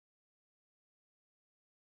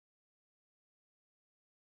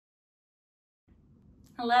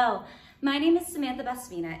Hello, my name is Samantha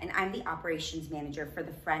Basvina and I'm the Operations Manager for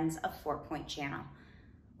the Friends of Fort Point Channel.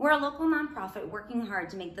 We're a local nonprofit working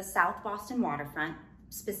hard to make the South Boston waterfront,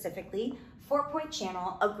 specifically Fort Point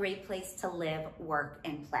Channel, a great place to live, work,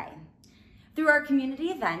 and play. Through our community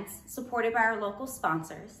events, supported by our local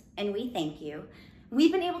sponsors, and we thank you,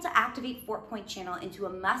 we've been able to activate Fort Point Channel into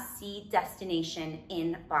a must-see destination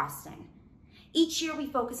in Boston. Each year we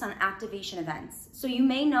focus on activation events, so you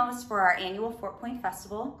may know us for our annual Fort Point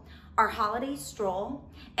Festival, our holiday stroll,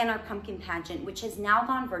 and our pumpkin pageant, which has now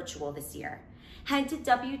gone virtual this year. Head to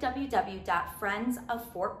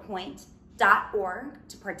www.friendsoffortpoint.org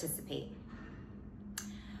to participate.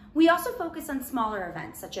 We also focus on smaller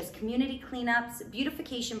events such as community cleanups,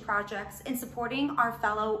 beautification projects, and supporting our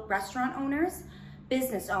fellow restaurant owners,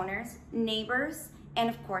 business owners, neighbors, and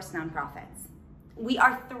of course, nonprofits. We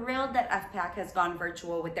are thrilled that FPAC has gone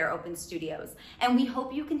virtual with their Open Studios, and we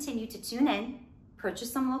hope you continue to tune in,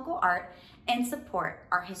 purchase some local art, and support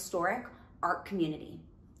our historic art community,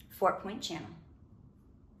 Fort Point Channel.